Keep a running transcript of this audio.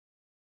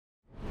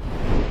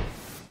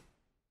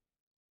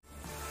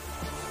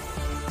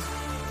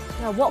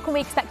Now, what can we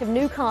expect of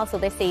Newcastle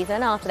this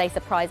season after they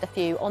surprised a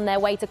few on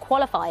their way to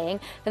qualifying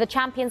for the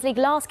Champions League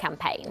last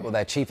campaign? Well,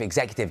 their chief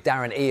executive,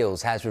 Darren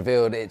Eales, has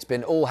revealed it's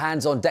been all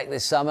hands on deck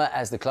this summer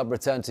as the club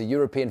returned to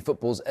European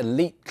football's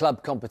elite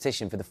club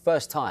competition for the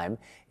first time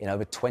in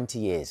over 20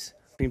 years.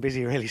 Been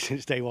busy really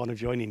since day one of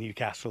joining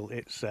Newcastle.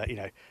 It's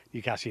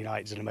Newcastle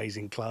United's an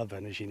amazing club,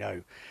 and as you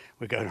know,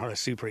 we're going on a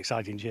super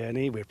exciting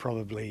journey. We're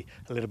probably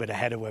a little bit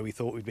ahead of where we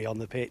thought we'd be on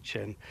the pitch,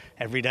 and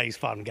every day's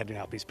fun getting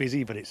up. It's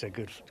busy, but it's a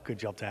good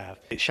job to have.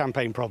 It's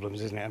champagne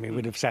problems, isn't it? I mean,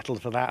 we'd have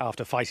settled for that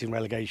after fighting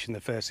relegation the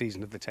first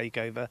season of the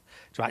takeover.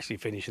 To actually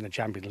finish in the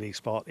Champions League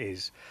spot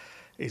is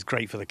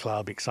great for the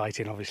club,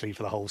 exciting obviously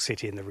for the whole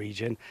city and the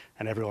region,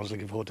 and everyone's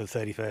looking forward to the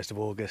 31st of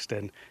August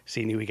and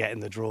seeing who we get in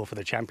the draw for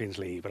the Champions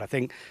League. But I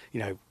think,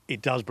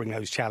 it does bring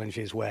those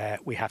challenges where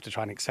we have to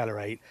try and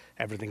accelerate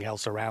everything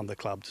else around the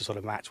club to sort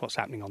of match what's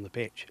happening on the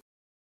pitch.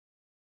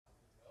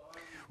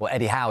 Well,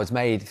 Eddie Howe has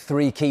made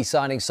 3 key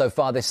signings so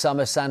far this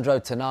summer: Sandro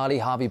Tonali,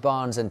 Harvey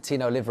Barnes and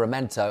Tino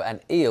Livramento.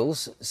 And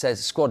Eales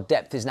says squad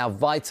depth is now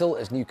vital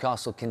as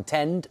Newcastle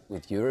contend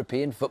with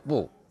European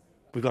football.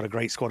 We've got a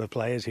great squad of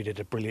players who did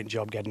a brilliant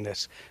job getting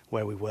us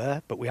where we were,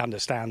 but we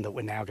understand that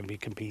we're now going to be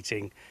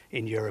competing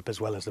in Europe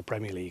as well as the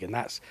Premier League, and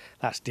that's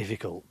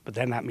difficult. But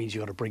then that means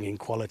you've got to bring in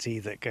quality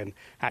that can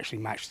actually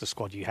match the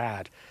squad you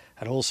had.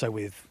 And also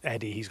with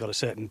Eddie, he's got a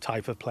certain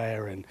type of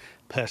player and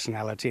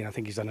personality, and I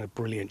think he's done a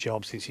brilliant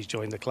job since he's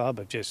joined the club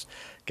of just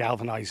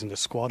galvanising the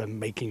squad and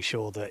making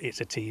sure that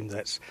it's a team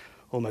that's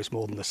almost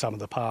more than the sum of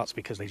the parts,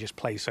 because they just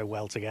play so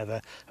well together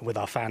and with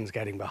our fans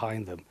getting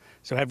behind them.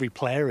 So every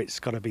player,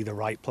 it's got to be the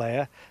right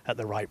player at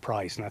the right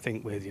price. And I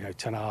think with,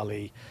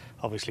 Tonali,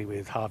 obviously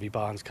with Harvey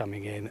Barnes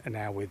coming in, and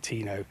now with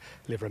Tino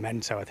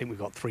Livramento, I think we've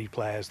got 3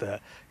 players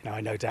that, I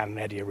know Dan and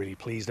Eddie are really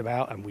pleased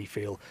about, and we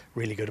feel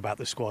really good about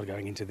the squad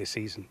going into this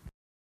season.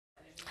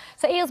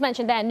 So Eales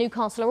mentioned there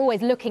Newcastle are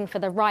always looking for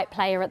the right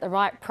player at the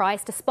right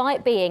price,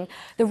 despite being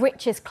the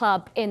richest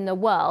club in the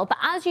world. But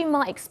as you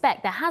might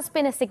expect, there has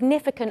been a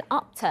significant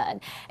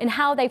upturn in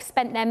how they've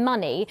spent their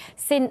money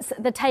since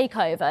the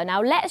takeover.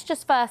 Now, let's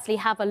just firstly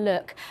have a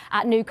look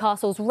at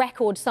Newcastle's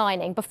record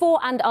signing before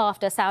and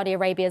after Saudi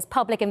Arabia's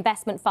public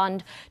investment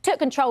fund took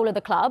control of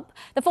the club.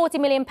 The £40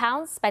 million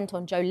spent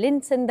on Joe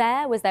Linton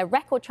there was their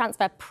record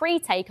transfer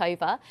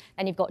pre-takeover.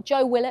 Then you've got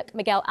Joe Willock,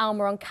 Miguel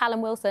Almiron,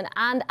 Callum Wilson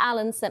and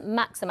Alan St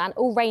Maximan,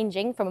 all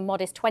ranging from a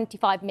modest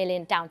 25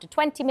 million down to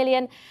 20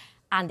 million.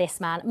 And this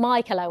man,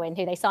 Michael Owen,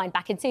 who they signed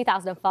back in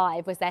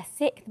 2005, was their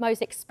 6th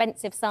most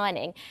expensive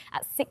signing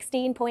at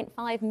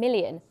 16.5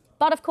 million.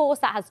 But of course,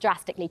 that has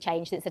drastically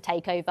changed since the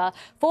takeover.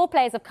 4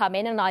 players have come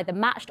in and either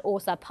matched or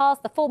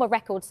surpassed the former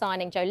record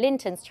signing Joe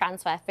Linton's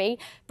transfer fee: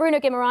 Bruno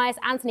Guimaraes,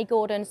 Anthony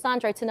Gordon,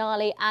 Sandro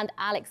Tonali and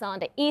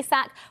Alexander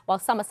Isak, while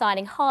summer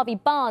signing Harvey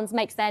Barnes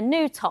makes their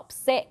new top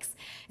 6.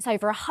 It's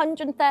over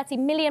 £130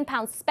 million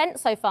spent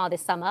so far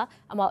this summer.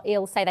 And while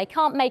Eales say they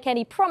can't make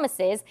any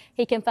promises,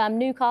 he confirmed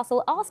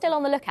Newcastle are still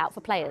on the lookout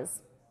for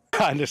players.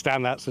 I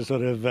understand that's the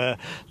sort of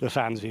the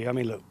fans' view. I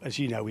mean, look, as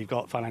you know, we've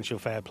got financial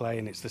fair play,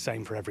 and it's the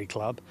same for every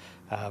club.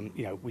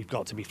 We've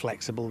got to be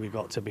flexible. We've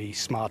got to be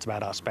smart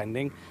about our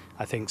spending.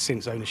 I think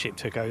since ownership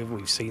took over,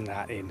 we've seen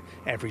that in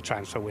every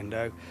transfer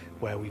window,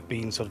 where we've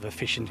been sort of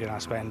efficient in our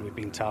spend. We've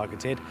been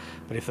targeted.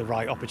 But if the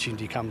right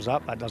opportunity comes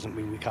up, that doesn't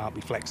mean we can't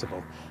be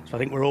flexible. So I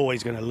think we're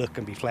always going to look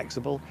and be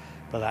flexible,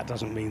 but that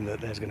doesn't mean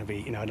that there's going to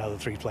be, another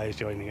 3 players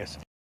joining us.